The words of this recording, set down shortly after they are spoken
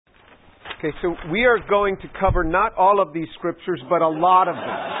Okay, so we are going to cover not all of these scriptures, but a lot of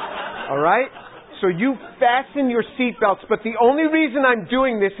them. All right? So you fasten your seatbelts, but the only reason I'm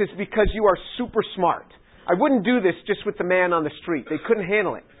doing this is because you are super smart. I wouldn't do this just with the man on the street. They couldn't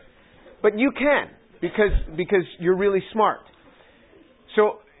handle it. But you can, because you're really smart.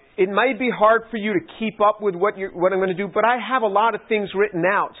 So it might be hard for you to keep up with what I'm going to do, but I have a lot of things written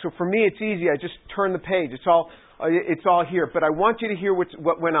out. So for me, it's easy. I just turn the page. It's all here. But I want you to hear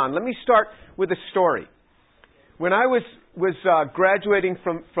what went on. Let me start with a story. When I was graduating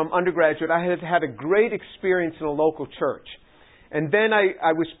from undergraduate, I had a great experience in a local church. And then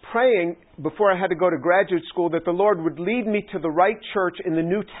I was praying before I had to go to graduate school that the Lord would lead me to the right church in the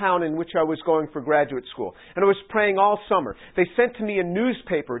new town in which I was going for graduate school. And I was praying all summer. They sent to me a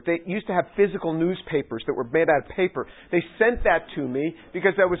newspaper. They used to have physical newspapers that were made out of paper. They sent that to me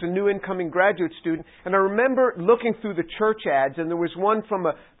because I was a new incoming graduate student. And I remember looking through the church ads, and there was one from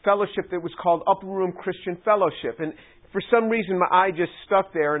a fellowship that was called Upper Room Christian Fellowship. And for some reason, my eye just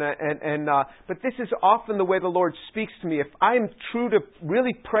stuck there, but this is often the way the Lord speaks to me. If I'm true to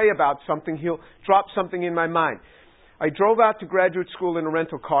really pray about something, He'll drop something in my mind. I drove out to graduate school in a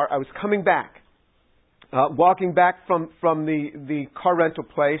rental car. I was coming back, walking back from the car rental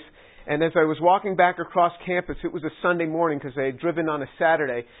place, and as I was walking back across campus, it was a Sunday morning because I had driven on a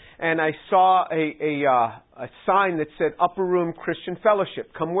Saturday, and I saw a sign that said Upper Room Christian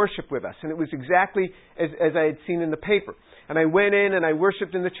Fellowship, come worship with us. And it was exactly as I had seen in the paper. And I went in and I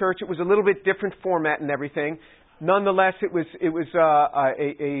worshiped in the church. It was a little bit different format and everything. Nonetheless, it was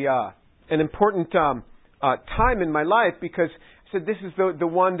an important time in my life because I said, this is the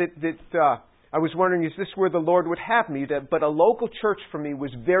one that I was wondering, is this where the Lord would have me? But a local church for me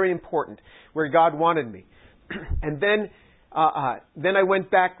was very important, where God wanted me. And then I went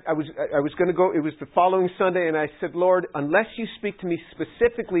back. I was going to go. It was the following Sunday, and I said, Lord, unless you speak to me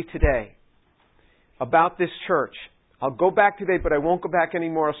specifically today about this church, I'll go back today, but I won't go back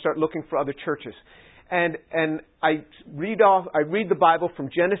anymore. I'll start looking for other churches. And I read the Bible from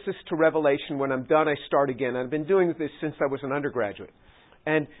Genesis to Revelation. When I'm done, I start again. I've been doing this since I was an undergraduate.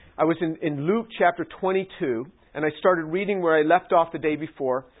 And I was in Luke chapter 22, and I started reading where I left off the day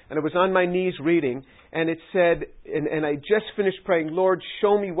before, and I was on my knees reading, and it said, and I just finished praying, Lord,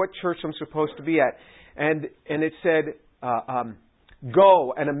 show me what church I'm supposed to be at. And it said,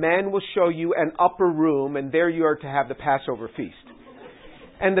 go, and a man will show you an upper room, and there you are to have the Passover feast.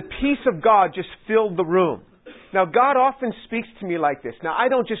 And the peace of God just filled the room. Now, God often speaks to me like this. Now, I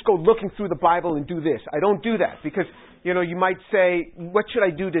don't just go looking through the Bible and do this. I don't do that because, you might say, what should I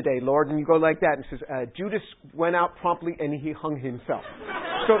do today, Lord? And you go like that and says, Judas went out promptly and he hung himself.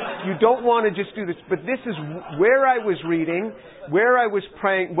 So you don't want to just do this. But this is where I was reading, where I was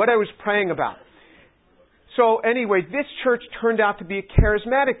praying, what I was praying about. So anyway, this church turned out to be a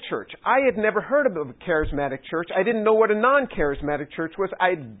charismatic church. I had never heard of a charismatic church. I didn't know what a non-charismatic church was.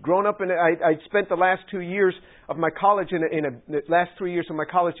 I'd grown up I'd spent the last 2 years of my college the last 3 years of my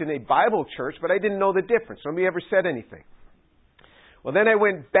college in a Bible church, but I didn't know the difference. Nobody ever said anything. Well, then I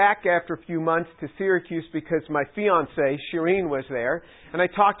went back after a few months to Syracuse because my fiancée, Shireen, was there. And I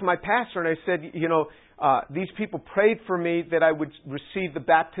talked to my pastor and I said, these people prayed for me that I would receive the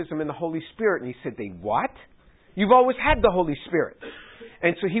baptism in the Holy Spirit. And he said, they what? You've always had the Holy Spirit.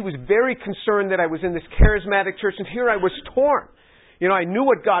 And so he was very concerned that I was in this charismatic church. And here I was torn. I knew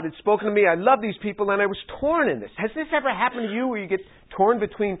what God had spoken to me. I love these people and I was torn in this. Has this ever happened to you where you get torn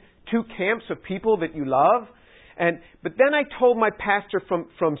between two camps of people that you love? But then I told my pastor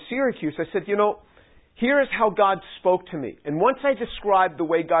from Syracuse, I said, here is how God spoke to me. And once I described the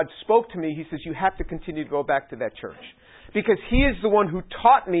way God spoke to me, he says, you have to continue to go back to that church. Because he is the one who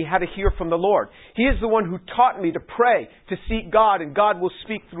taught me how to hear from the Lord. He is the one who taught me to pray, to seek God, and God will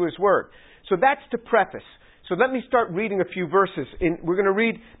speak through His Word. So that's the preface. So let me start reading a few verses. We're going to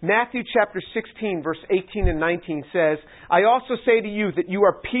read Matthew chapter 16, verse 18 and 19 says, I also say to you that you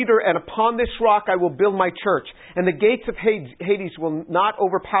are Peter, and upon this rock I will build my church, and the gates of Hades will not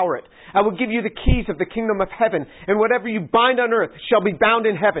overpower it. I will give you the keys of the kingdom of heaven, and whatever you bind on earth shall be bound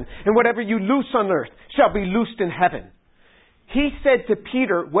in heaven, and whatever you loose on earth shall be loosed in heaven. He said to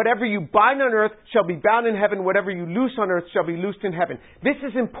Peter, whatever you bind on earth shall be bound in heaven, whatever you loose on earth shall be loosed in heaven. This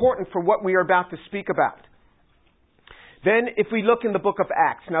is important for what we are about to speak about. Then if we look in the book of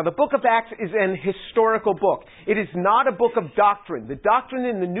Acts. Now the book of Acts is an historical book. It is not a book of doctrine. The doctrine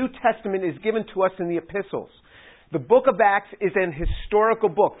in the New Testament is given to us in the epistles. The book of Acts is an historical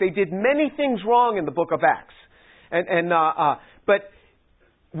book. They did many things wrong in the book of Acts. But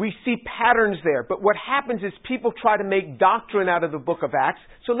we see patterns there. But what happens is people try to make doctrine out of the book of Acts.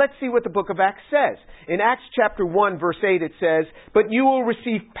 So let's see what the book of Acts says. In Acts chapter 1, verse 8, it says, "But you will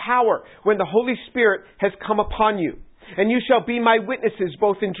receive power when the Holy Spirit has come upon you. And you shall be my witnesses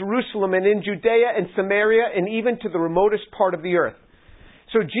both in Jerusalem and in Judea and Samaria and even to the remotest part of the earth."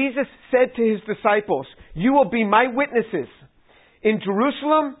 So Jesus said to his disciples, "You will be my witnesses in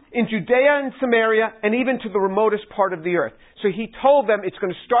Jerusalem, in Judea and Samaria, and even to the remotest part of the earth." So he told them it's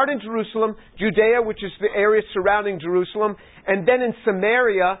going to start in Jerusalem, Judea, which is the area surrounding Jerusalem, and then in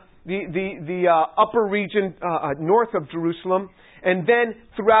Samaria, the upper region north of Jerusalem, and then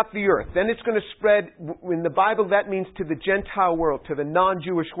throughout the earth. Then it's going to spread, in the Bible that means to the Gentile world, to the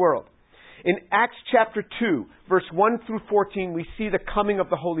non-Jewish world. In Acts chapter 2, verse 1 through 14, we see the coming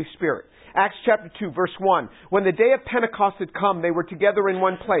of the Holy Spirit. Acts chapter 2, verse 1. "When the day of Pentecost had come, they were together in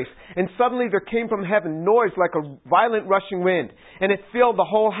one place. And suddenly there came from heaven noise like a violent rushing wind. And it filled the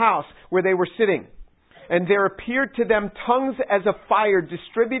whole house where they were sitting. And there appeared to them tongues as of fire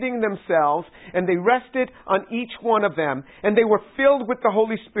distributing themselves, and they rested on each one of them. And they were filled with the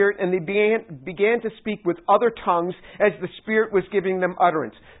Holy Spirit, and they began to speak with other tongues as the Spirit was giving them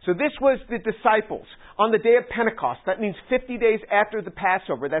utterance." So this was the disciples on the day of Pentecost. That means 50 days after the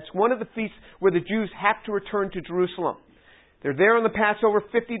Passover. That's one of the feasts where the Jews have to return to Jerusalem. They're there on the Passover.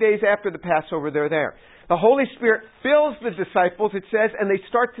 50 days after the Passover, they're there. The Holy Spirit fills the disciples, it says, and they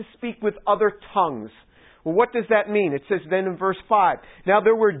start to speak with other tongues. Well, what does that mean? It says then in verse 5, "Now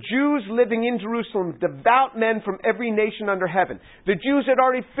there were Jews living in Jerusalem, devout men from every nation under heaven." The Jews had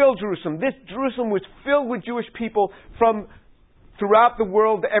already filled Jerusalem. This Jerusalem was filled with Jewish people from throughout the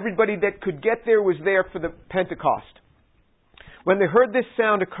world. Everybody that could get there was there for the Pentecost. "When they heard this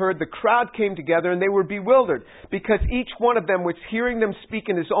sound occurred, the crowd came together, and they were bewildered, because each one of them was hearing them speak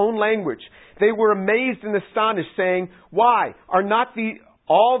in his own language. They were amazed and astonished, saying, 'Why, are not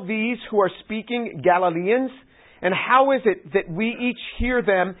all these who are speaking Galileans? And how is it that we each hear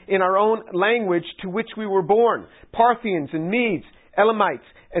them in our own language to which we were born? Parthians and Medes, Elamites,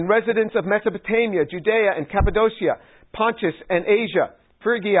 and residents of Mesopotamia, Judea and Cappadocia, Pontus and Asia,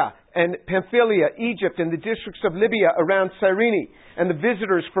 Phrygia and Pamphylia, Egypt and the districts of Libya around Cyrene, and the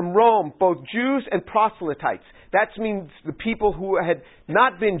visitors from Rome, both Jews and proselytes.'" That means the people who had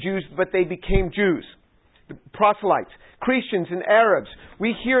not been Jews, but they became Jews. The proselytes. "Cretans and Arabs,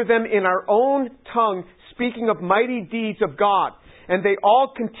 we hear them in our own tongue speaking of mighty deeds of God." And they all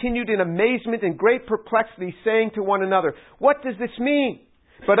continued in amazement and great perplexity, saying to one another, "What does this mean?"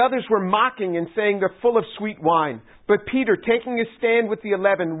 But others were mocking and saying, "They're full of sweet wine." But Peter, taking his stand with the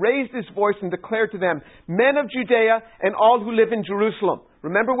 11, raised his voice and declared to them, "Men of Judea and all who live in Jerusalem."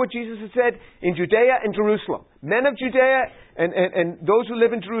 Remember what Jesus had said? In Judea and Jerusalem. "Men of Judea and those who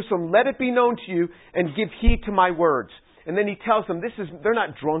live in Jerusalem, let it be known to you, and give heed to my words." And then he tells them, they're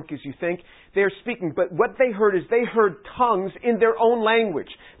not drunk as you think. They're speaking. But what they heard is they heard tongues in their own language.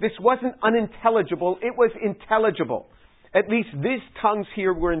 This wasn't unintelligible. It was intelligible. At least these tongues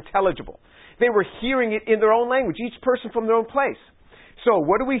here were intelligible. They were hearing it in their own language, each person from their own place. So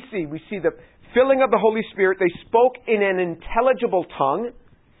what do we see? We see the filling of the Holy Spirit. They spoke in an intelligible tongue.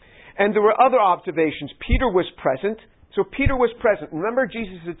 And there were other observations. Peter was present. So Peter was present. Remember,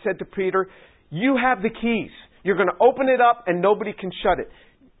 Jesus had said to Peter, "You have the keys. You're going to open it up and nobody can shut it."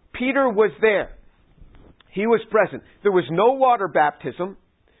 Peter was there. He was present. There was no water baptism.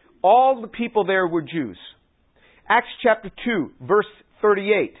 All the people there were Jews. Acts chapter 2, verse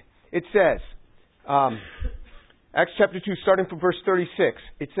 38. It says, Acts chapter 2, starting from verse 36.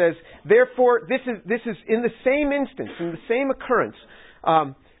 It says, "Therefore," this is in the same instance, in the same occurrence.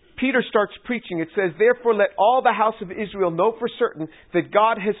 Peter starts preaching. It says, "Therefore let all the house of Israel know for certain that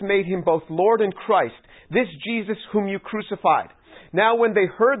God has made him both Lord and Christ, this Jesus whom you crucified." Now when they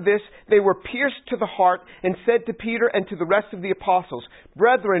heard this, they were pierced to the heart and said to Peter and to the rest of the apostles,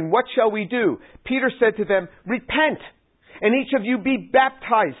 "Brethren, what shall we do?" Peter said to them, "Repent, and each of you be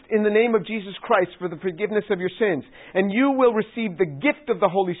baptized in the name of Jesus Christ for the forgiveness of your sins, and you will receive the gift of the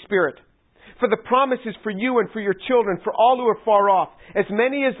Holy Spirit. For the promise is for you and for your children, for all who are far off, as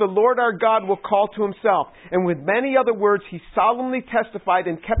many as the Lord our God will call to himself." And with many other words he solemnly testified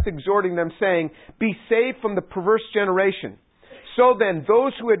and kept exhorting them, saying, "Be saved from the perverse generation." So then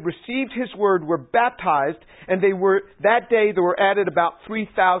those who had received his word were baptized, and that day there were added about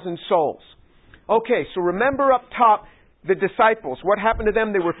 3,000 souls. Okay, so remember up top the disciples. What happened to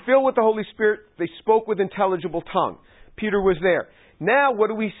them? They were filled with the Holy Spirit. They spoke with intelligible tongue. Peter was there. Now, what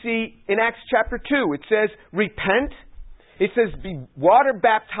do we see in Acts chapter 2? It says, "Repent." It says, "Be water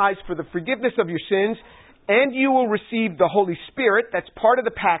baptized for the forgiveness of your sins, and you will receive the Holy Spirit." That's part of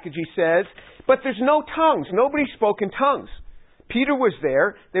the package, he says. But there's no tongues. Nobody spoke in tongues. Peter was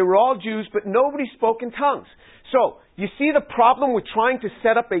there. They were all Jews, but nobody spoke in tongues. So, you see the problem with trying to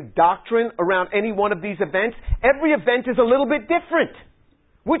set up a doctrine around any one of these events? Every event is a little bit different.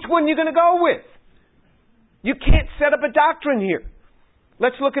 Which one are you going to go with? You can't set up a doctrine here.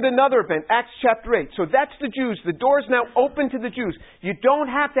 Let's look at another event, Acts chapter 8. So that's the Jews. The door is now open to the Jews. You don't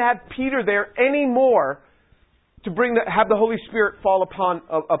have to have Peter there anymore to have the Holy Spirit fall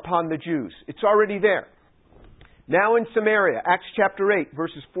upon the Jews. It's already there. Now in Samaria, Acts chapter 8,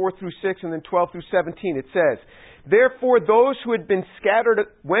 verses 4 through 6 and then 12 through 17, it says, Therefore those who had been scattered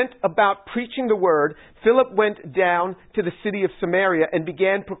went about preaching the word. Philip went down to the city of Samaria and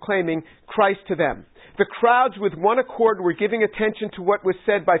began proclaiming Christ to them. The crowds with one accord were giving attention to what was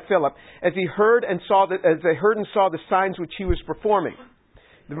said by Philip as they heard and saw the signs which he was performing.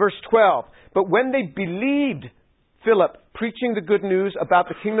 Verse 12, But when they believed Philip preaching the good news about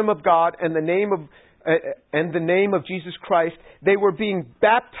the kingdom of God and the name of Jesus Christ, they were being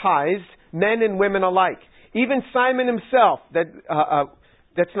baptized, men and women alike. Even Simon himself,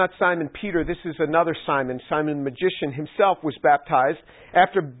 that's not Simon Peter, this is another Simon, Simon the magician himself was baptized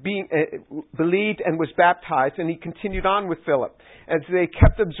after being believed and was baptized, and he continued on with Philip as they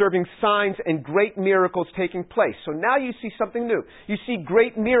kept observing signs and great miracles taking place. So now you see something new. You see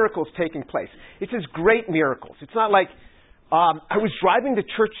great miracles taking place. It says great miracles. It's not like, I was driving to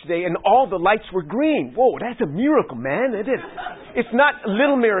church today and all the lights were green. Whoa, that's a miracle, man. It is. It's not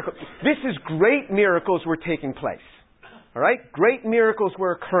little miracles. This is great miracles were taking place. All right? Great miracles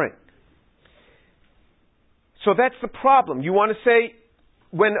were occurring. So that's the problem. You want to say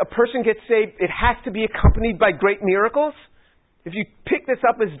when a person gets saved, it has to be accompanied by great miracles? If you pick this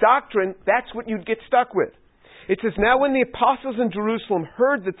up as doctrine, that's what you'd get stuck with. It says, Now when the apostles in Jerusalem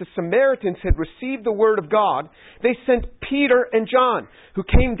heard that the Samaritans had received the word of God, they sent Peter and John, who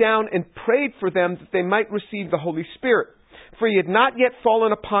came down and prayed for them that they might receive the Holy Spirit. For he had not yet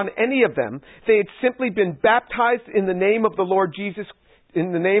fallen upon any of them. They had simply been baptized in the name of the Lord Jesus.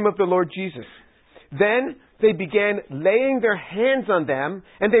 Then they began laying their hands on them,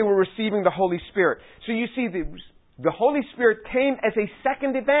 and they were receiving the Holy Spirit. So you see, the Holy Spirit came as a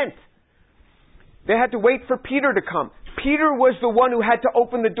second event. They had to wait for Peter to come. Peter was the one who had to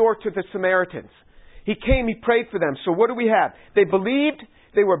open the door to the Samaritans. He came, he prayed for them. So what do we have? They believed,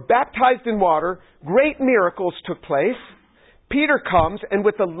 they were baptized in water, great miracles took place. Peter comes, and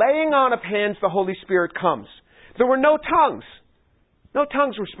with the laying on of hands, the Holy Spirit comes. There were no tongues. No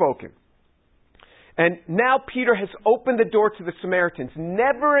tongues were spoken. And now Peter has opened the door to the Samaritans.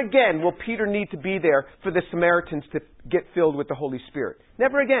 Never again will Peter need to be there for the Samaritans to get filled with the Holy Spirit.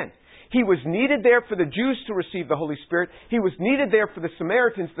 Never again. He was needed there for the Jews to receive the Holy Spirit. He was needed there for the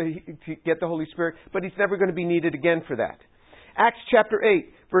Samaritans to get the Holy Spirit, but he's never going to be needed again for that. Acts chapter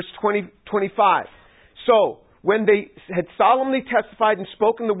 8, verse 25. So, when they had solemnly testified and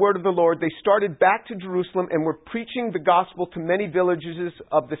spoken the word of the Lord, they started back to Jerusalem and were preaching the gospel to many villages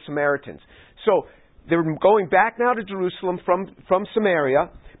of the Samaritans. So, they're going back now to Jerusalem from Samaria,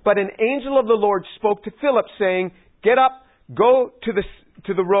 but an angel of the Lord spoke to Philip saying, Get up, go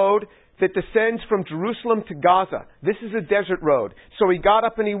to the road that descends from Jerusalem to Gaza. This is a desert road. So he got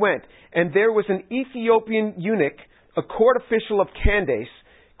up and he went. And there was an Ethiopian eunuch, a court official of Candace,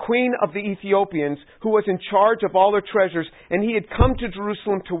 queen of the Ethiopians, who was in charge of all their treasures, and he had come to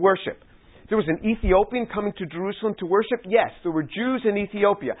Jerusalem to worship. There was an Ethiopian coming to Jerusalem to worship? Yes, there were Jews in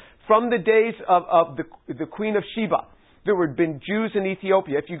Ethiopia. From the days of the Queen of Sheba, there had been Jews in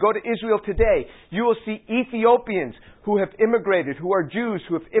Ethiopia. If you go to Israel today, you will see Ethiopians who have immigrated, who are Jews,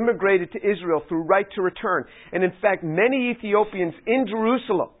 who have immigrated to Israel through right to return. And in fact, many Ethiopians in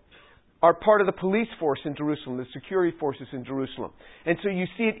Jerusalem are part of the police force in Jerusalem, the security forces in Jerusalem. And so you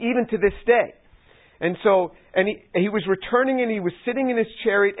see it even to this day. And so, he was returning and he was sitting in his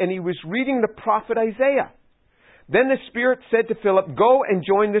chariot and he was reading the prophet Isaiah. Then the Spirit said to Philip, Go and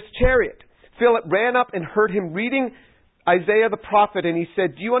join this chariot. Philip ran up and heard him reading Isaiah the prophet, and he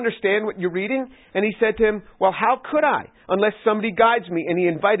said, Do you understand what you're reading? And he said to him, Well, how could I, unless somebody guides me? And he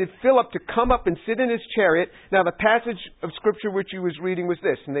invited Philip to come up and sit in his chariot. Now, the passage of Scripture which he was reading was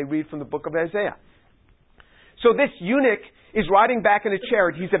this, and they read from the book of Isaiah. So this eunuch is riding back in a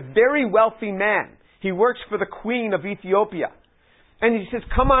chariot. He's a very wealthy man. He works for the queen of Ethiopia. And he says,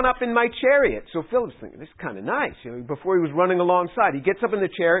 Come on up in my chariot. So Philip's thinking, this is kind of nice. Before he was running alongside, he gets up in the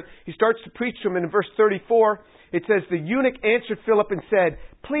chariot. He starts to preach to him. And in verse 34, it says, The eunuch answered Philip and said,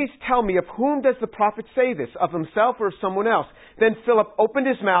 Please tell me, of whom does the prophet say this, of himself or of someone else? Then Philip opened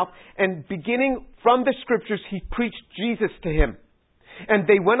his mouth, and beginning from the Scriptures, he preached Jesus to him. And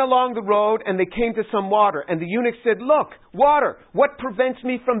they went along the road, and they came to some water. And the eunuch said, Look, water, what prevents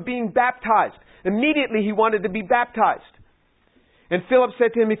me from being baptized? Immediately he wanted to be baptized. And Philip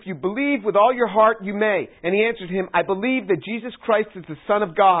said to him, if you believe with all your heart, you may. And he answered him, I believe that Jesus Christ is the Son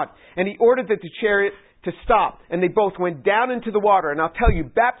of God. And he ordered that the chariot to stop. And they both went down into the water. And I'll tell you,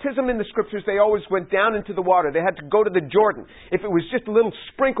 baptism in the Scriptures, they always went down into the water. They had to go to the Jordan. If it was just a little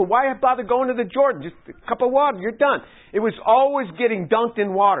sprinkle, why bother going to the Jordan? Just a cup of water, you're done. It was always getting dunked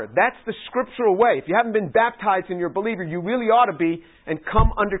in water. That's the scriptural way. If you haven't been baptized and you're a believer, you really ought to be and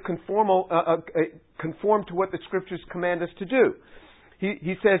come under conform to what the Scriptures command us to do.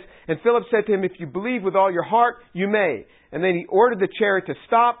 He says, and Philip said to him, if you believe with all your heart, you may. And then he ordered the chariot to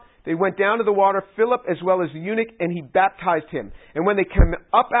stop. They went down to the water, Philip as well as the eunuch, and he baptized him. And when they came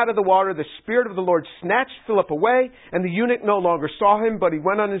up out of the water, the Spirit of the Lord snatched Philip away, and the eunuch no longer saw him, but he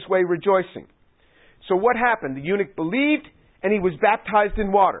went on his way rejoicing. So what happened? The eunuch believed, and he was baptized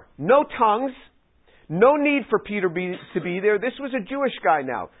in water. No tongues, no need for Peter to be there. This was a Jewish guy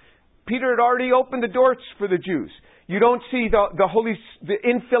now. Peter had already opened the doors for the Jews. You don't see the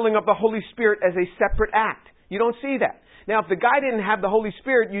infilling of the Holy Spirit as a separate act. You don't see that. Now, if the guy didn't have the Holy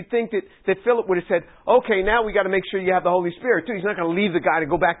Spirit, you'd think that Philip would have said, okay, now we got to make sure you have the Holy Spirit too. He's not going to leave the guy to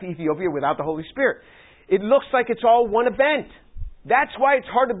go back to Ethiopia without the Holy Spirit. It looks like it's all one event. That's why it's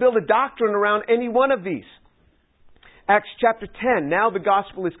hard to build a doctrine around any one of these. Acts chapter 10, now the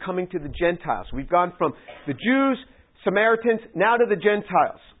gospel is coming to the Gentiles. We've gone from the Jews, Samaritans, now to the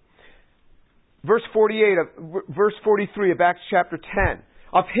Gentiles. Verse 43 of Acts chapter 10.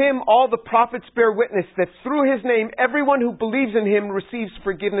 Of him all the prophets bear witness that through his name everyone who believes in him receives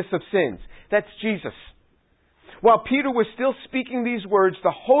forgiveness of sins. That's Jesus. While Peter was still speaking these words,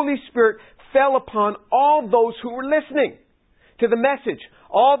 the Holy Spirit fell upon all those who were listening to the message.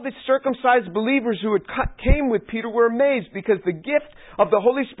 All the circumcised believers who came with Peter were amazed because the gift of the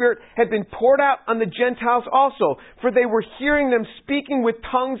Holy Spirit had been poured out on the Gentiles also, for they were hearing them speaking with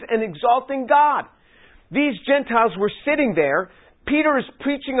tongues and exalting God. These Gentiles were sitting there. Peter is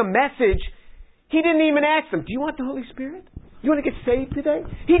preaching a message. He didn't even ask them, do you want the Holy Spirit? You want to get saved today?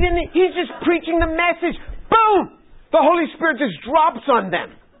 He's just preaching the message. Boom! The Holy Spirit just drops on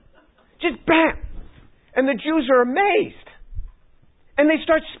them. Just bam! And the Jews are amazed. And they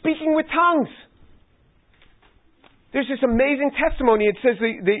start speaking with tongues. There's this amazing testimony. It says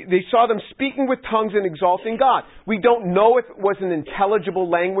they saw them speaking with tongues and exalting God. We don't know if it was an intelligible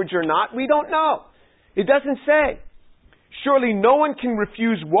language or not. We don't know. It doesn't say. Surely no one can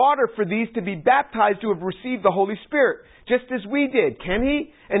refuse water for these to be baptized who have received the Holy Spirit, just as we did, can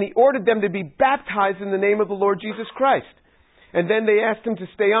he? And he ordered them to be baptized in the name of the Lord Jesus Christ. And then they asked him to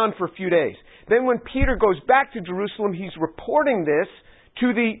stay on for a few days. Then when Peter goes back to Jerusalem, he's reporting this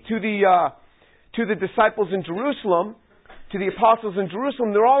to the disciples in Jerusalem, to the apostles in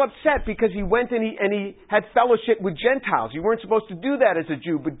Jerusalem. They're all upset because he went and he had fellowship with Gentiles. You weren't supposed to do that as a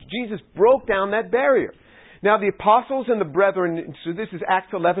Jew, but Jesus broke down that barrier. Now the apostles and the brethren, so this is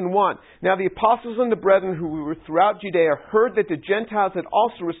Acts 11:1. Now the apostles and the brethren who were throughout Judea heard that the Gentiles had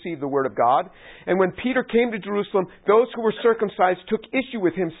also received the word of God. And when Peter came to Jerusalem, those who were circumcised took issue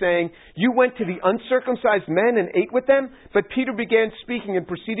with him, saying, you went to the uncircumcised men and ate with them? But Peter began speaking and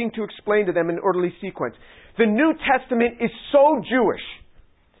proceeding to explain to them in orderly sequence. The New Testament is so Jewish.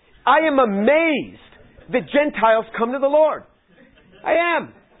 I am amazed that Gentiles come to the Lord. I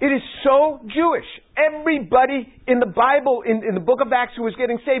am. It is so Jewish. Everybody in the Bible, in the book of Acts, who was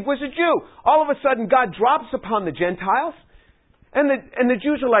getting saved was a Jew. All of a sudden, God drops upon the Gentiles. And the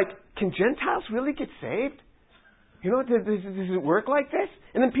Jews are like, can Gentiles really get saved? You know, does it work like this?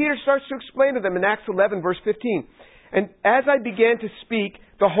 And then Peter starts to explain to them in Acts 11, verse 15. And as I began to speak,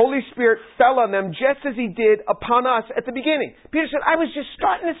 the Holy Spirit fell on them just as he did upon us at the beginning. Peter said, I was just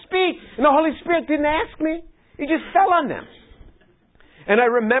starting to speak, and the Holy Spirit didn't ask me. He just fell on them. And I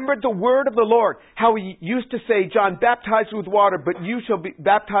remembered the word of the Lord, how he used to say, John baptized with water, but you shall be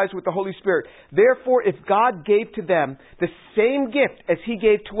baptized with the Holy Spirit. Therefore, if God gave to them the same gift as he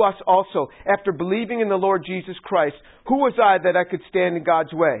gave to us also, after believing in the Lord Jesus Christ, who was I that I could stand in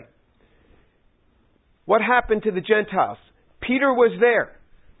God's way? What happened to the Gentiles? Peter was there.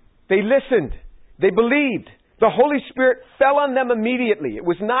 They listened. They believed. The Holy Spirit fell on them immediately. It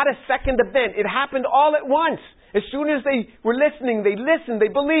was not a second event. It happened all at once. As soon as they were listening, they listened, they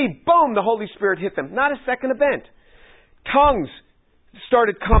believed, boom, the Holy Spirit hit them. Not a second event. Tongues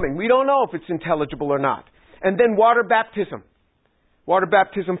started coming. We don't know if it's intelligible or not. And then water baptism. Water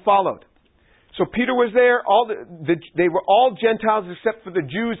baptism followed. So Peter was there. They were all Gentiles except for the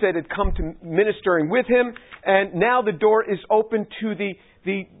Jews that had come to ministering with him. And now the door is open to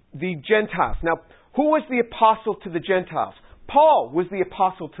the Gentiles. Now, who was the apostle to the Gentiles? Paul was the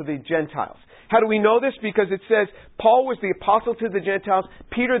apostle to the Gentiles. How do we know this? Because it says Paul was the apostle to the Gentiles,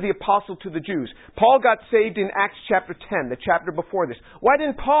 Peter the apostle to the Jews. Paul got saved in Acts chapter 10, the chapter before this. Why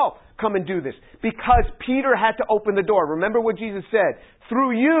didn't Paul come and do this? Because Peter had to open the door. Remember what Jesus said?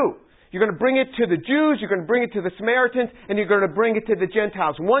 Through you. You're going to bring it to the Jews, you're going to bring it to the Samaritans, and you're going to bring it to the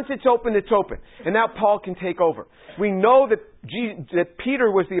Gentiles. Once it's open, it's open. And now Paul can take over. We know that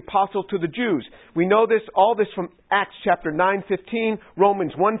Peter was the apostle to the Jews. We know all this from Acts chapter 9:15,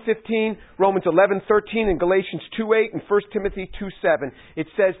 Romans 1:15, Romans 11:13, and Galatians 2:8, and 1 Timothy 2:7. It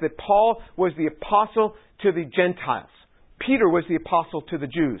says that Paul was the apostle to the Gentiles. Peter was the apostle to the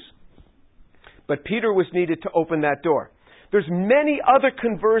Jews. But Peter was needed to open that door. There's many other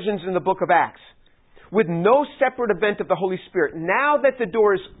conversions in the book of Acts with no separate event of the Holy Spirit. Now that the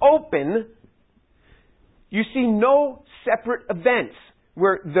door is open, you see no separate events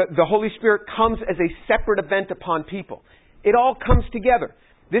where the Holy Spirit comes as a separate event upon people. It all comes together.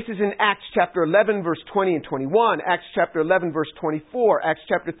 This is in Acts chapter 11, verse 20 and 21, Acts chapter 11, verse 24, Acts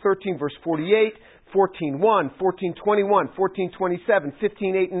chapter 13, verse 48, 14:1, 14:21, 14:27,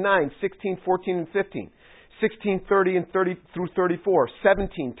 15:8 and 9, 16:14 and 15. 16:30 and 30 through 34,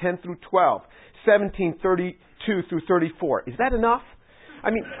 17:10 through 12, 17:32 through 34. Is that enough?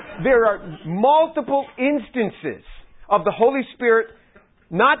 I mean, there are multiple instances of the Holy Spirit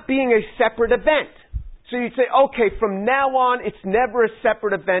not being a separate event. So you'd say, okay, from now on, it's never a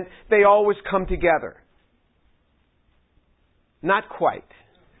separate event. They always come together. Not quite.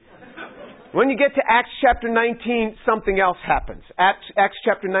 When you get to Acts chapter 19, something else happens. Acts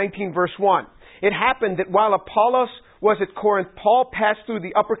chapter 19, verse 1. It happened that while Apollos was at Corinth, Paul passed through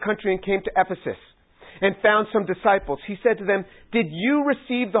the upper country and came to Ephesus and found some disciples. He said to them, "Did you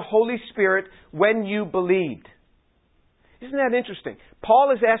receive the Holy Spirit when you believed?" Isn't that interesting?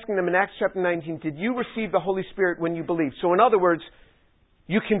 Paul is asking them in Acts chapter 19, did you receive the Holy Spirit when you believed? So in other words,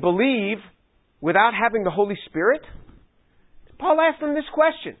 you can believe without having the Holy Spirit? Paul asked them this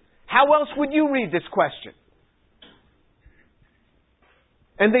question. How else would you read this question?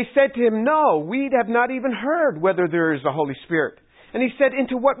 And they said to him, "No, we have not even heard whether there is the Holy Spirit." And he said,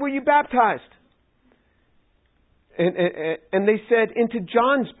 "Into what were you baptized?" And they said, "Into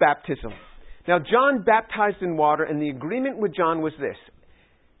John's baptism." Now, John baptized in water, and the agreement with John was this.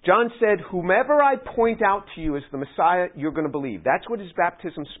 John said, "Whomever I point out to you as the Messiah, you're going to believe." That's what his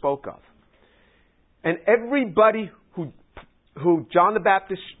baptism spoke of. And everybody who John the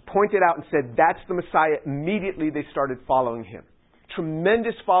Baptist pointed out and said, "That's the Messiah," immediately they started following him.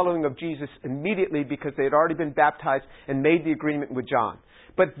 Tremendous following of Jesus immediately because they had already been baptized and made the agreement with John.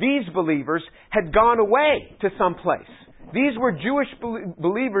 But these believers had gone away to some place. These were Jewish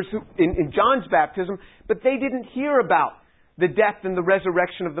believers who, in John's baptism, but they didn't hear about the death and the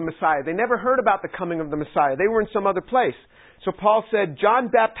resurrection of the Messiah. They never heard about the coming of the Messiah. They were in some other place. So Paul said, John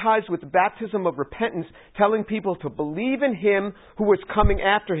baptized with the baptism of repentance, telling people to believe in him who was coming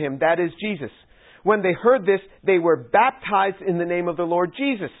after him, that is Jesus. When they heard this, they were baptized in the name of the Lord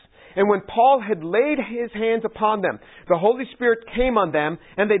Jesus. And when Paul had laid his hands upon them, the Holy Spirit came on them,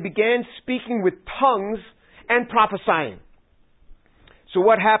 and they began speaking with tongues and prophesying. So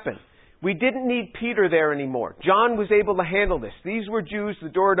what happened? We didn't need Peter there anymore. John was able to handle this. These were Jews. The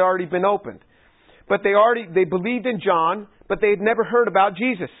door had already been opened. But they believed in John, but they had never heard about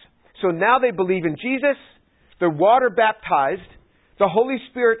Jesus. So now they believe in Jesus. They're water baptized. The Holy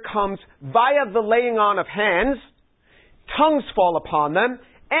Spirit comes via the laying on of hands. Tongues fall upon them.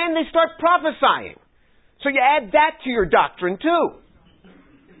 And they start prophesying. So you add that to your doctrine too.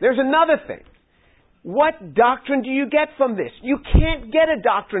 There's another thing. What doctrine do you get from this? You can't get a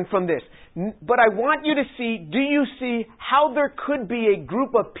doctrine from this. But I want you to see, do you see how there could be a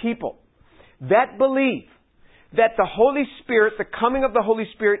group of people that believe that the Holy Spirit, the coming of the Holy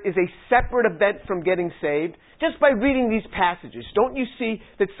Spirit, is a separate event from getting saved? Just by reading these passages, don't you see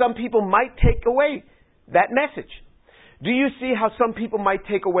that some people might take away that message? Do you see how some people might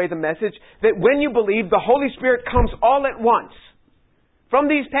take away the message that when you believe, the Holy Spirit comes all at once? From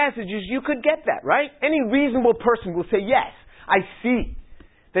these passages, you could get that, right? Any reasonable person will say, yes, I see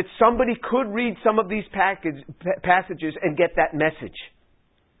that somebody could read some of these passages and get that message.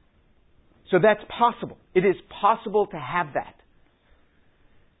 So that's possible. It is possible to have that.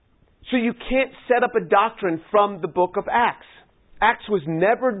 So you can't set up a doctrine from the book of Acts. Acts was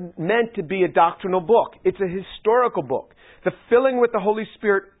never meant to be a doctrinal book. It's a historical book. The filling with the Holy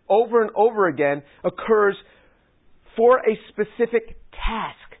Spirit over and over again occurs for a specific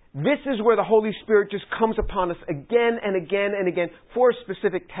task. This is where the Holy Spirit just comes upon us again and again and again for a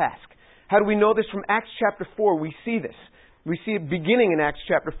specific task. How do we know this? From Acts chapter 4, we see this. We see it beginning in Acts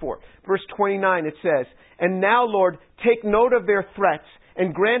chapter 4. Verse 29, it says, "And now, Lord, take note of their threats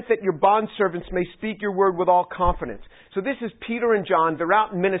and grant that your bondservants may speak your word with all confidence." So this is Peter and John. They're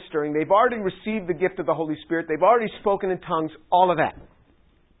out ministering. They've already received the gift of the Holy Spirit. They've already spoken in tongues, all of that.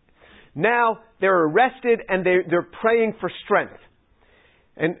 Now they're arrested and they're praying for strength.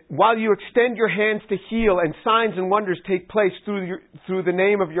 And while you extend your hands to heal and signs and wonders take place through the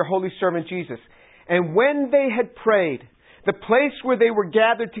name of your holy servant Jesus. And when they had prayed, the place where they were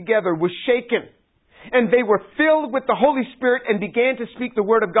gathered together was shaken. And they were filled with the Holy Spirit and began to speak the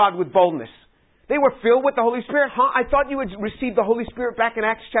word of God with boldness. They were filled with the Holy Spirit? Huh? I thought you had received the Holy Spirit back in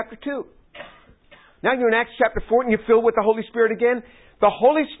Acts chapter 2. Now you're in Acts chapter 4 and you're filled with the Holy Spirit again. The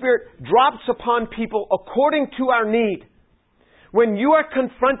Holy Spirit drops upon people according to our need. When you are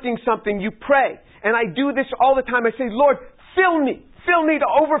confronting something, you pray. And I do this all the time. I say, Lord, fill me to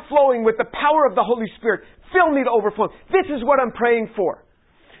overflowing with the power of the Holy Spirit. Fill me to overflowing. This is what I'm praying for.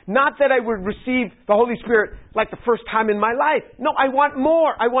 Not that I would receive the Holy Spirit like the first time in my life. No, I want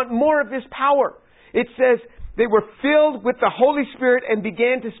more. I want more of His power. It says, they were filled with the Holy Spirit and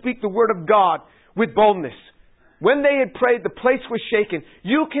began to speak the word of God with boldness. When they had prayed, the place was shaken.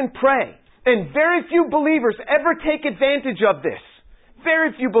 You can pray. And very few believers ever take advantage of this.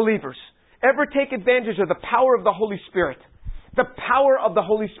 Very few believers ever take advantage of the power of the Holy Spirit. The power of the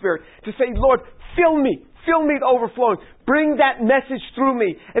Holy Spirit. To say, Lord, fill me to overflowing. Bring that message through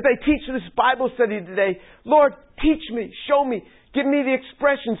me. As I teach this Bible study today, Lord, teach me, show me, give me the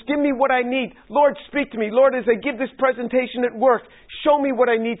expressions, give me what I need. Lord, speak to me. Lord, as I give this presentation at work, show me what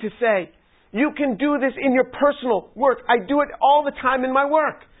I need to say. You can do this in your personal work. I do it all the time in my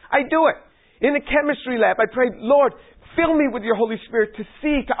work. I do it. In the chemistry lab, I pray, Lord, fill me with your Holy Spirit to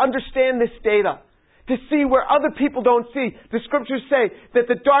see, to understand this data, to see where other people don't see. The scriptures say that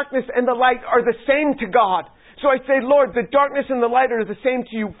the darkness and the light are the same to God. So I say, Lord, the darkness and the light are the same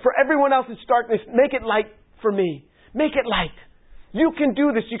to you. For everyone else it's darkness. Make it light for me. Make it light. You can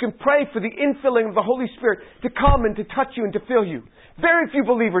do this. You can pray for the infilling of the Holy Spirit to come and to touch you and to fill you. Very few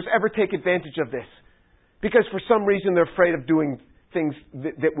believers ever take advantage of this because for some reason they're afraid of doing things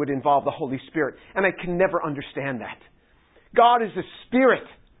that would involve the Holy Spirit. And I can never understand that. God is a spirit.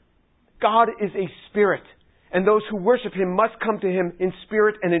 God is a spirit. And those who worship Him must come to Him in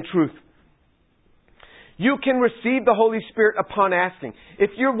spirit and in truth. You can receive the Holy Spirit upon asking.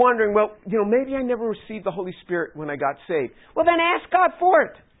 If you're wondering, well, maybe I never received the Holy Spirit when I got saved. Well, then ask God for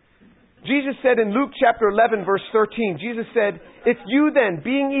it. Jesus said in Luke chapter 11, verse 13, Jesus said, "If you then,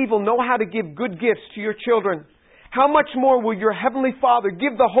 being evil, know how to give good gifts to your children, how much more will your heavenly Father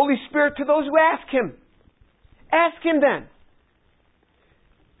give the Holy Spirit to those who ask Him?" Ask Him then.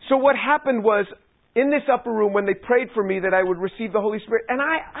 So what happened was, in this upper room, when they prayed for me that I would receive the Holy Spirit, and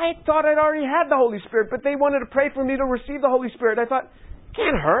I thought I'd already had the Holy Spirit, but they wanted to pray for me to receive the Holy Spirit. I thought,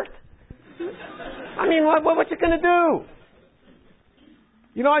 can't hurt. I mean, what's it going to do?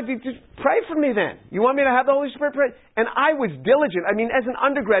 Just pray for me then. You want me to have the Holy Spirit? Pray. And I was diligent. I mean, as an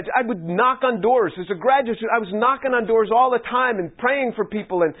undergraduate, I would knock on doors. As a graduate student, I was knocking on doors all the time and praying for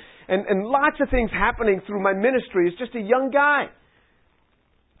people and lots of things happening through my ministry as just a young guy.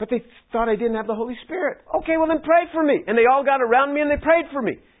 But they thought I didn't have the Holy Spirit. Okay, well then pray for me. And they all got around me and they prayed for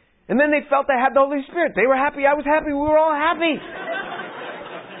me. And then they felt I had the Holy Spirit. They were happy. I was happy. We were all happy.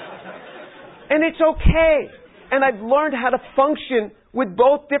 And it's okay. And I've learned how to function with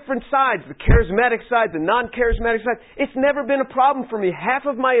both different sides. The charismatic side, the non-charismatic side. It's never been a problem for me. Half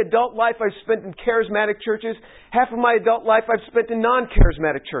of my adult life I've spent in charismatic churches. Half of my adult life I've spent in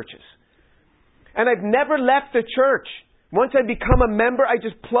non-charismatic churches. And I've never left the church. Once I become a member, I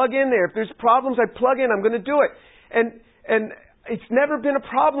just plug in there. If there's problems, I plug in. I'm going to do it. And it's never been a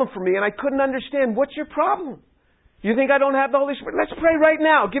problem for me. And I couldn't understand, what's your problem? You think I don't have the Holy Spirit? Let's pray right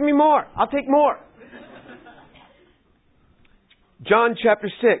now. Give me more. I'll take more. John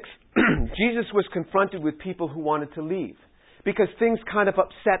chapter 6. Jesus was confronted with people who wanted to leave because things kind of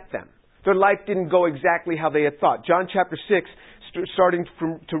upset them. Their life didn't go exactly how they had thought. John chapter 6, starting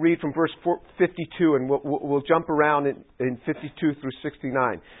to read from verse 52, and we'll jump around in 52 through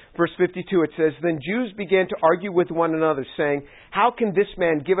 69. Verse 52, it says, "Then Jews began to argue with one another, saying, 'How can this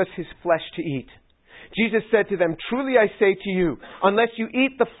man give us his flesh to eat?' Jesus said to them, 'Truly I say to you, unless you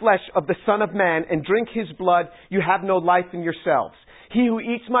eat the flesh of the Son of Man and drink His blood, you have no life in yourselves. He who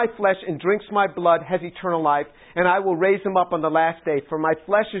eats my flesh and drinks my blood has eternal life, and I will raise him up on the last day. For my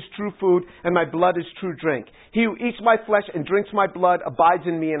flesh is true food, and my blood is true drink. He who eats my flesh and drinks my blood abides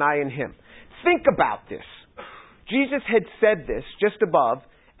in me, and I in him.'" Think about this. Jesus had said this just above,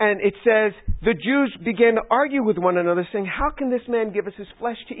 and it says, the Jews began to argue with one another, saying, "How can this man give us his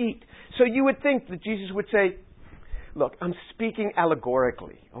flesh to eat?" So you would think that Jesus would say, Look, I'm speaking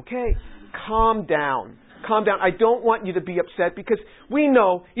allegorically, okay? Calm down. Calm down. I don't want you to be upset because we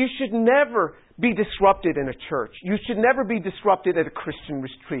know you should never be disrupted in a church. You should never be disrupted at a Christian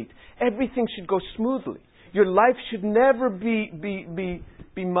retreat. Everything should go smoothly. Your life should never be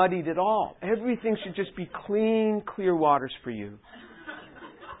muddied at all. Everything should just be clean, clear waters for you.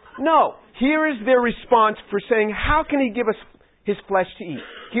 No. Here is their response for saying, how can He give us His flesh to eat?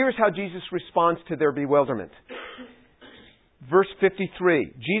 Here's how Jesus responds to their bewilderment. Verse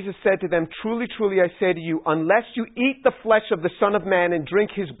 53, Jesus said to them, truly, truly, I say to you, unless you eat the flesh of the Son of Man and drink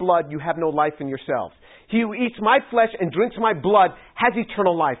His blood, you have no life in yourselves. He who eats my flesh and drinks my blood has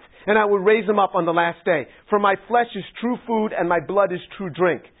eternal life, and I will raise him up on the last day. For my flesh is true food, and my blood is true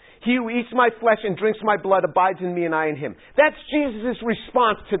drink. He who eats my flesh and drinks my blood abides in me, and I in him. That's Jesus'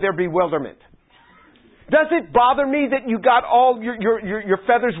 response to their bewilderment. Does it bother me that you got all your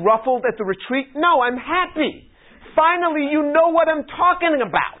feathers ruffled at the retreat? No, I'm happy. Finally, you know what I'm talking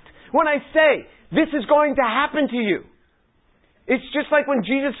about when I say this is going to happen to you. It's just like when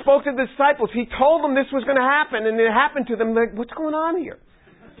Jesus spoke to the disciples. He told them this was going to happen, and it happened to them. Like, what's going on here?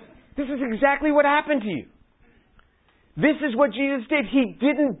 This is exactly what happened to you. This is what Jesus did. He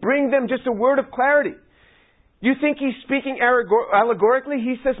didn't bring them just a word of clarity. You think He's speaking allegorically?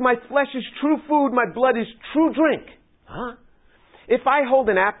 He says, my flesh is true food, my blood is true drink. Huh? If I hold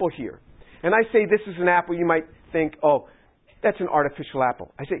an apple here, and I say this is an apple, you might think, oh, that's an artificial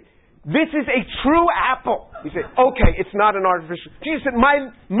apple. I say, this is a true apple. You say, okay, it's not an artificial. Jesus said,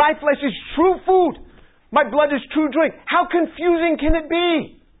 my flesh is true food. My blood is true drink. How confusing can it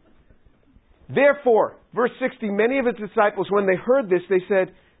be? Therefore, verse 60, many of His disciples, when they heard this, they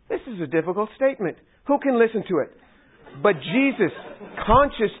said, this is a difficult statement. Who can listen to it? But Jesus,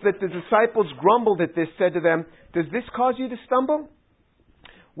 conscious that the disciples grumbled at this, said to them, does this cause you to stumble?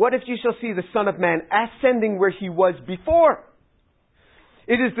 What if you shall see the Son of Man ascending where He was before?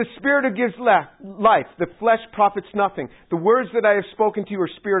 It is the Spirit who gives life. The flesh profits nothing. The words that I have spoken to you are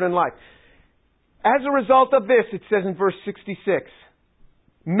spirit and life. As a result of this, it says in verse 66,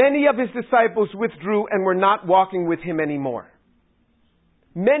 many of His disciples withdrew and were not walking with Him anymore.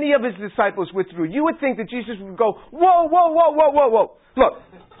 Many of His disciples withdrew. You would think that Jesus would go, whoa, whoa, whoa, whoa, whoa, whoa. Look,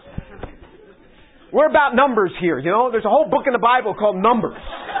 we're about numbers here, you know. There's a whole book in the Bible called Numbers.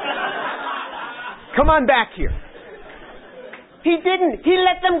 Come on back here. He didn't. He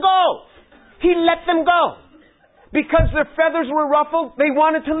let them go. He let them go. Because their feathers were ruffled, they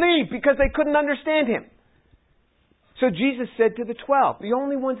wanted to leave because they couldn't understand Him. So Jesus said to the 12, the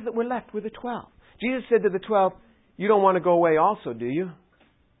only ones that were left were the 12. Jesus said to the 12, you don't want to go away also, do you?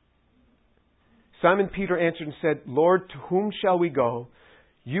 Simon Peter answered and said, Lord, to whom shall we go?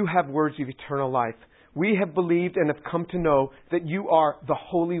 You have words of eternal life. We have believed and have come to know that you are the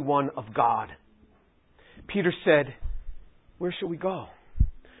Holy One of God. Peter said, where shall we go?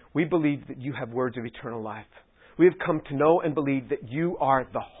 We believe that you have words of eternal life. We have come to know and believe that you are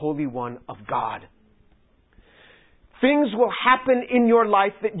the Holy One of God. Things will happen in your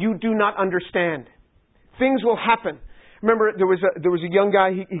life that you do not understand. Things will happen. Remember, there was a young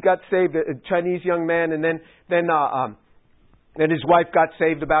guy. He got saved, a Chinese young man, and then his wife got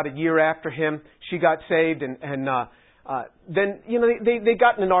saved about a year after him. She got saved, and then they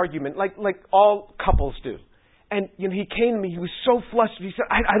got in an argument like all couples do. And he came to me. He was so flustered. He said,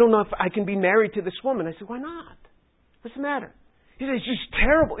 "I don't know if I can be married to this woman." I said, "Why not? What's the matter?" He said, "It's just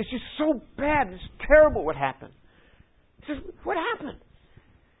terrible. It's just so bad. It's terrible what happened." I said, "What happened?"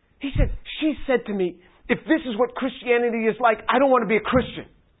 He said, "She said to me, if this is what Christianity is like, I don't want to be a Christian."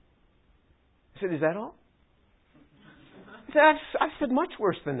 I said, "Is that all?" He said, I've said much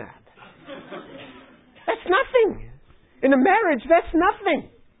worse than that. That's nothing. In a marriage, that's nothing.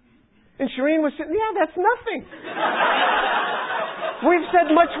 And Shireen was sitting, yeah, that's nothing. We've said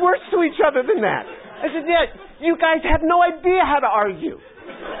much worse to each other than that. I said, yeah, you guys have no idea how to argue.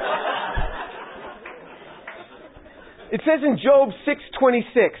 It says in Job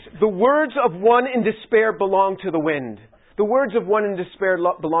 6:26, the words of one in despair belong to the wind. The words of one in despair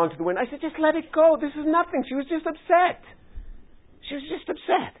belong to the wind. I said, just let it go. This is nothing. She was just upset. She was just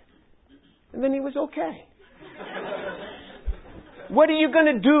upset. And then he was okay. What are you going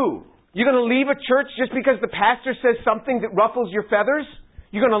to do? You're going to leave a church just because the pastor says something that ruffles your feathers?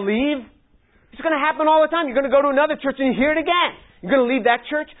 You're going to leave? It's going to happen all the time. You're going to go to another church and you hear it again. You're going to leave that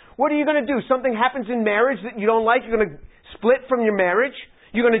church? What are you going to do? Something happens in marriage that you don't like? You're going to split from your marriage?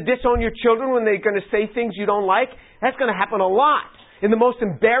 You're going to disown your children when they're going to say things you don't like? That's going to happen a lot. In the most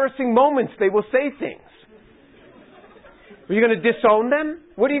embarrassing moments, they will say things. Are you going to disown them?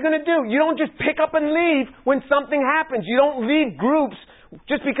 What are you going to do? You don't just pick up and leave when something happens. You don't leave groups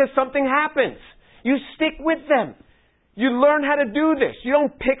just because something happens. You stick with them. You learn how to do this. You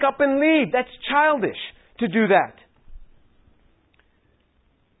don't pick up and leave. That's childish to do that.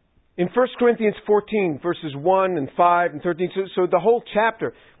 In 1 Corinthians 14, verses 1 and 5 and 13, so the whole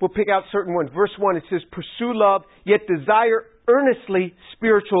chapter, we'll pick out certain ones. Verse 1, it says, pursue love, yet desire earnestly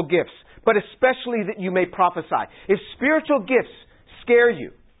spiritual gifts, but especially that you may prophesy. If spiritual gifts scare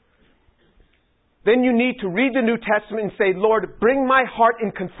you, then you need to read the New Testament and say, Lord, bring my heart in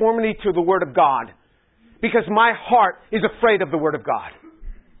conformity to the Word of God, because my heart is afraid of the Word of God.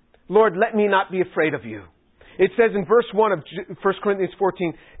 Lord, let me not be afraid of you. It says in verse 1 of 1 Corinthians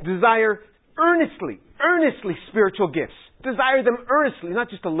 14, desire earnestly spiritual gifts. Desire them earnestly, not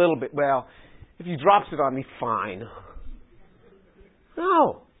just a little bit. Well, if he drops it on me, fine.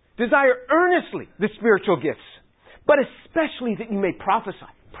 No. Desire earnestly the spiritual gifts, but especially that you may prophesy.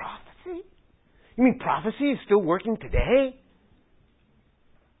 Prophecy? You mean prophecy is still working today?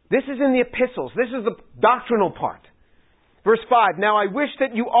 This is in the epistles. This is the doctrinal part. Verse 5, now I wish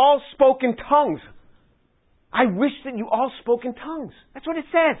that you all spoke in tongues. I wish that you all spoke in tongues. That's what it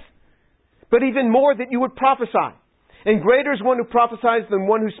says. But even more that you would prophesy. And greater is one who prophesies than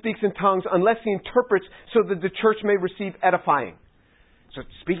one who speaks in tongues, unless he interprets so that the church may receive edifying. So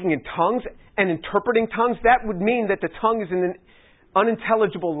speaking in tongues and interpreting tongues, that would mean that the tongue is in an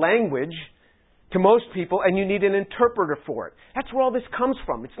unintelligible language to most people, and you need an interpreter for it. That's where all this comes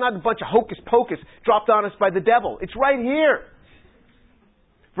from. It's not a bunch of hocus pocus dropped on us by the devil. It's right here.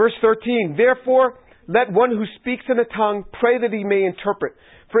 Verse 13, therefore, let one who speaks in a tongue pray that he may interpret.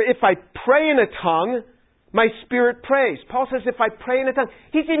 For if I pray in a tongue, my spirit prays. Paul says if I pray in a tongue,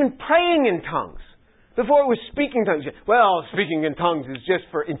 he's even praying in tongues. Before it was speaking tongues. Well, speaking in tongues is just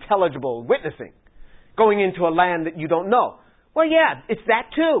for intelligible witnessing. Going into a land that you don't know. Well, yeah, it's that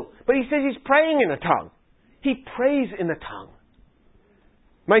too. But he says he's praying in a tongue. He prays in a tongue.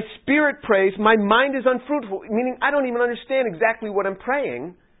 My spirit prays, my mind is unfruitful. Meaning I don't even understand exactly what I'm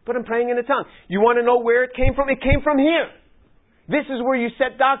praying, but I'm praying in a tongue. You want to know where it came from? It came from here. This is where you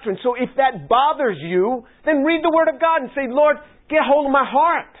set doctrine. So if that bothers you, then read the Word of God and say, Lord, get hold of my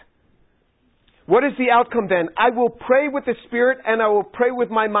heart. What is the outcome then? I will pray with the Spirit and I will pray with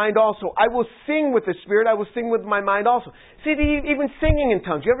my mind also. I will sing with the Spirit. I will sing with my mind also. See, even singing in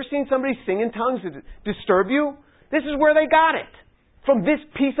tongues. You ever seen somebody sing in tongues that disturb you? This is where they got it. From this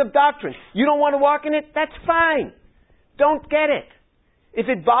piece of doctrine. You don't want to walk in it? That's fine. Don't get it. If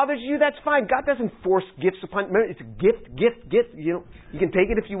it bothers you, that's fine. God doesn't force gifts upon you. It's a gift. You can take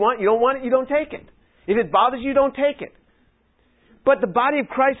it if you want. You don't want it, you don't take it. If it bothers you, don't take it. But the body of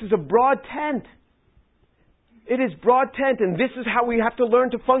Christ is a broad tent. It is broad tent, and this is how we have to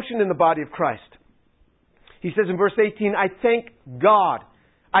learn to function in the body of Christ. He says in verse 18, I thank God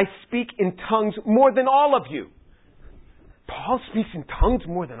I speak in tongues more than all of you. Paul speaks in tongues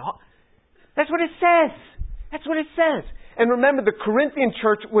more than all. That's what it says. That's what it says. And remember, the Corinthian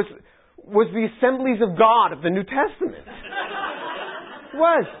church was the assemblies of God of the New Testament. It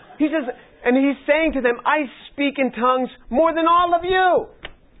was. He says, and he's saying to them, I speak in tongues more than all of you.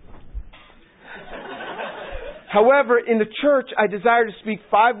 However, in the church, I desire to speak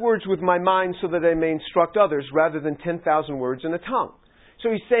 5 words with my mind so that I may instruct others rather than 10,000 words in a tongue.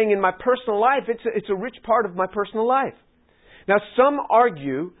 So he's saying in my personal life, it's a rich part of my personal life. Now, some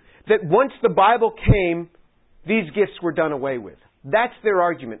argue that once the Bible came, these gifts were done away with. That's their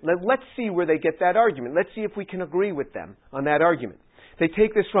argument. Let's see where they get that argument. Let's see if we can agree with them on that argument. They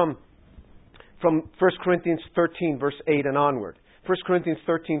take this from 1 Corinthians 13, verse 8 and onward. 1 Corinthians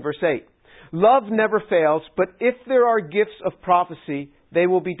 13, verse 8. Love never fails, but if there are gifts of prophecy, they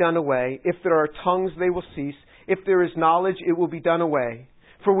will be done away. If there are tongues, they will cease. If there is knowledge, it will be done away.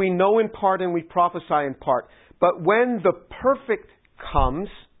 For we know in part and we prophesy in part. But when the perfect comes,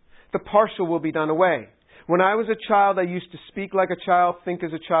 the partial will be done away. When I was a child, I used to speak like a child, think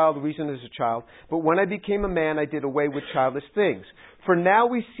as a child, reason as a child. But when I became a man, I did away with childish things. For now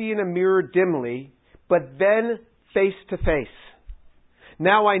we see in a mirror dimly, but then face to face.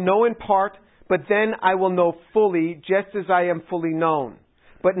 Now I know in part, but then I will know fully, just as I am fully known.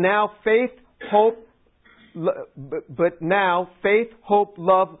 But now faith, hope,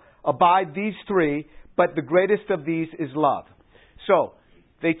 love, abide, these 3, but the greatest of these is love. So,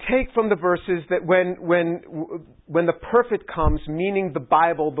 they take from the verses that when the perfect comes, meaning the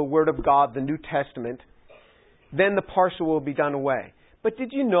Bible, the Word of God, the New Testament, then the partial will be done away. But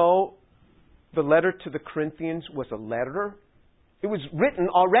did you know the letter to the Corinthians was a letter? It was written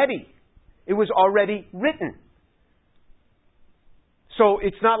already. It was already written. So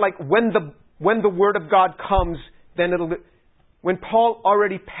it's not like when the Word of God comes, then it'll... When Paul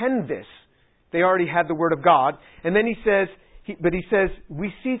already penned this, they already had the Word of God. And then he says,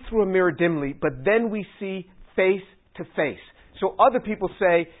 we see through a mirror dimly, but then we see face to face. So other people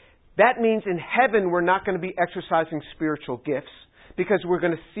say, that means in heaven we're not going to be exercising spiritual gifts because we're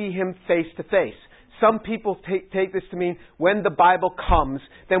going to see Him face to face. Some people take this to mean when the Bible comes,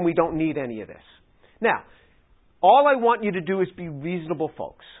 then we don't need any of this. Now, all I want you to do is be reasonable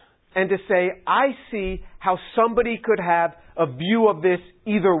folks and to say, I see how somebody could have a view of this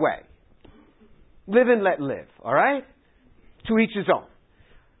either way. Live and let live, all right? To each his own.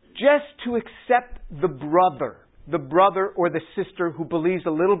 Just to accept the brother or the sister who believes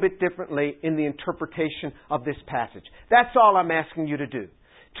a little bit differently in the interpretation of this passage. That's all I'm asking you to do.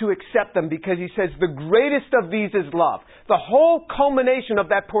 To accept them, because he says the greatest of these is love. The whole culmination of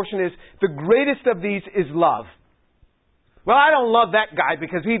that portion is the greatest of these is love. Well, I don't love that guy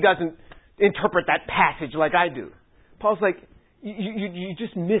because he doesn't interpret that passage like I do. Paul's like, you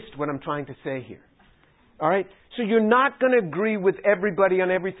just missed what I'm trying to say here. All right? So you're not going to agree with everybody on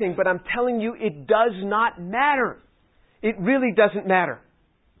everything, but I'm telling you, it does not matter. It really doesn't matter.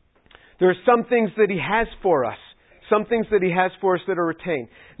 There are some things that He has for us. Some things that He has for us that are retained.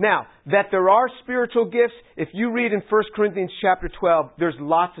 Now, that there are spiritual gifts, if you read in 1 Corinthians chapter 12, there's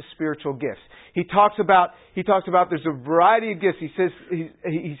lots of spiritual gifts. He talks about there's a variety of gifts. He says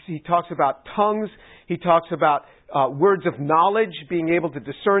he talks about tongues. He talks about words of knowledge, being able to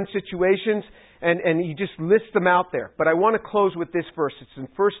discern situations, and he just lists them out there. But I want to close with this verse. It's in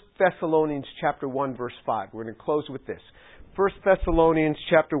 1 Thessalonians chapter 1, verse 5. We're going to close with this. 1 Thessalonians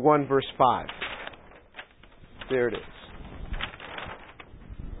chapter 1, verse 5. There it is.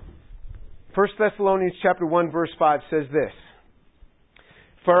 1 Thessalonians chapter 1, verse 5 says this.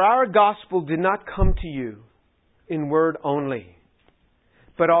 For our gospel did not come to you in word only,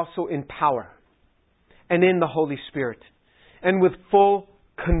 but also in power and in the Holy Spirit and with full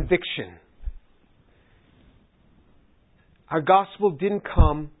conviction. Our gospel didn't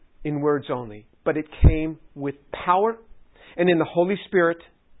come in words only, but it came with power and in the Holy Spirit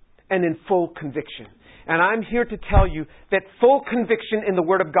and in full conviction. And I'm here to tell you that full conviction in the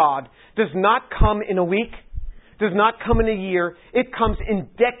Word of God does not come in a week, does not come in a year. It comes in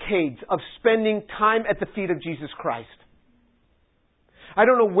decades of spending time at the feet of Jesus Christ. I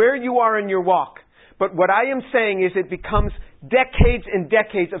don't know where you are in your walk, but what I am saying is it becomes decades and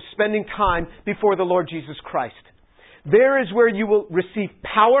decades of spending time before the Lord Jesus Christ. There is where you will receive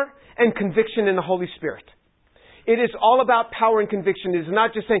power and conviction in the Holy Spirit. It is all about power and conviction. It is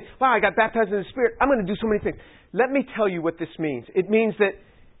not just saying, wow, I got baptized in the Spirit. I'm going to do so many things. Let me tell you what this means. It means that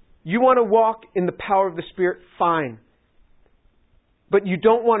you want to walk in the power of the Spirit, fine. But you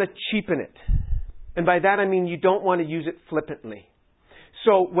don't want to cheapen it. And by that I mean you don't want to use it flippantly.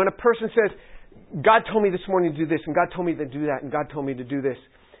 So when a person says, God told me this morning to do this, and God told me to do that, and God told me to do this,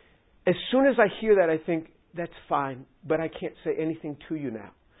 as soon as I hear that, I think, that's fine, but I can't say anything to you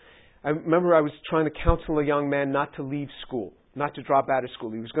now. I remember I was trying to counsel a young man not to leave school, not to drop out of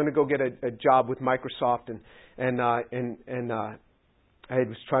school. He was going to go get a job with Microsoft, and I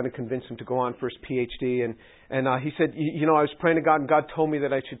was trying to convince him to go on for his PhD. And he said, I was praying to God, and God told me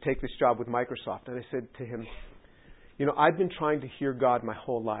that I should take this job with Microsoft. And I said to him, I've been trying to hear God my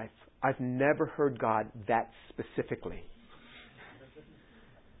whole life. I've never heard God that specifically.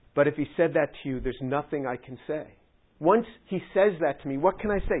 But if He said that to you, there's nothing I can say. Once He says that to me, what can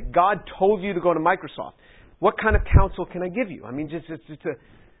I say? God told you to go to Microsoft. What kind of counsel can I give you? I mean,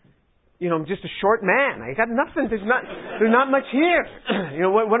 I'm just a short man. I got nothing. There's not much here.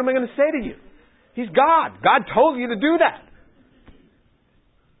 What am I going to say to you? He's God. God told you to do that.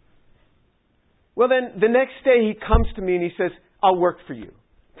 Well, then the next day He comes to me and He says, I'll work for you.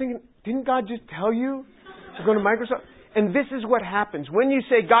 I'm thinking, didn't God just tell you to go to Microsoft? And this is what happens. When you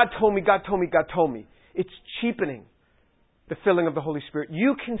say, God told me, God told me, God told me, it's cheapening the filling of the Holy Spirit.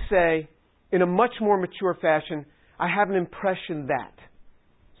 You can say, in a much more mature fashion, I have an impression that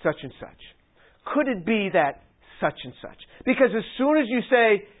such and such. Could it be that such and such? Because as soon as you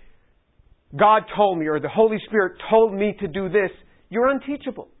say, God told me, or the Holy Spirit told me to do this, you're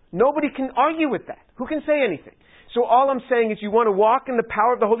unteachable. Nobody can argue with that. Who can say anything? So all I'm saying is you want to walk in the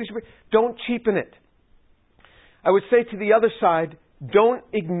power of the Holy Spirit, don't cheapen it. I would say to the other side, don't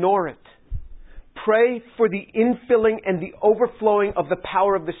ignore it. Pray for the infilling and the overflowing of the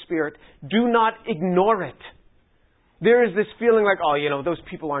power of the Spirit. Do not ignore it. There is this feeling like, those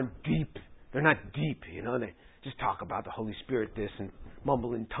people aren't deep. They're not deep, They just talk about the Holy Spirit this and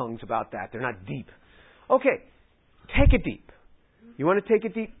mumble in tongues about that. They're not deep. Okay, take it deep. You want to take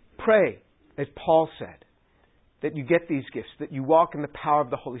it deep? Pray, as Paul said, that you get these gifts, that you walk in the power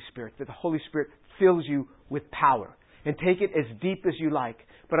of the Holy Spirit, that the Holy Spirit fills you with power. And take it as deep as you like.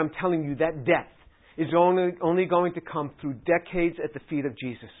 But I'm telling you, that depth is only going to come through decades at the feet of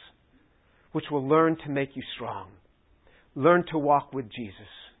Jesus, which will learn to make you strong. learn to walk with Jesus.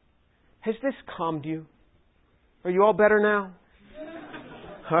 Has this calmed you? Are you all better now?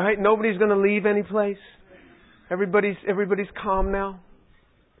 All right, nobody's going to leave any place? Everybody's calm now?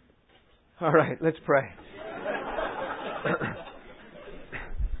 All right, let's pray.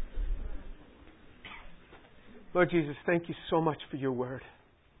 Lord Jesus, thank you so much for your word.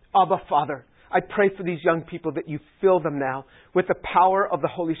 Abba, Father, I pray for these young people that you fill them now with the power of the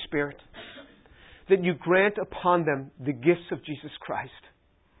Holy Spirit. That you grant upon them the gifts of Jesus Christ,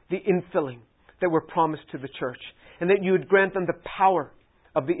 the infilling that were promised to the church, and that you would grant them the power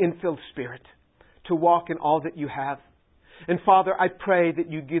of the infilled Spirit to walk in all that you have. And Father, I pray that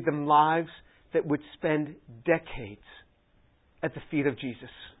you give them lives that would spend decades at the feet of Jesus,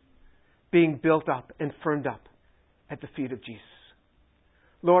 being built up and firmed up at the feet of Jesus.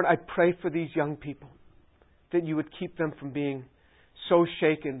 Lord, I pray for these young people that you would keep them from being so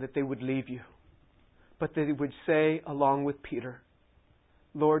shaken that they would leave you, but that they would say, along with Peter,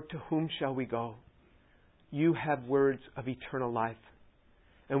 Lord, to whom shall we go? You have words of eternal life.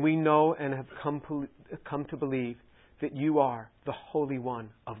 And we know and have come to believe that you are the Holy One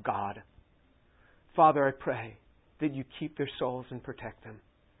of God. Father, I pray that you keep their souls and protect them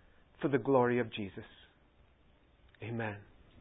for the glory of Jesus. Amen.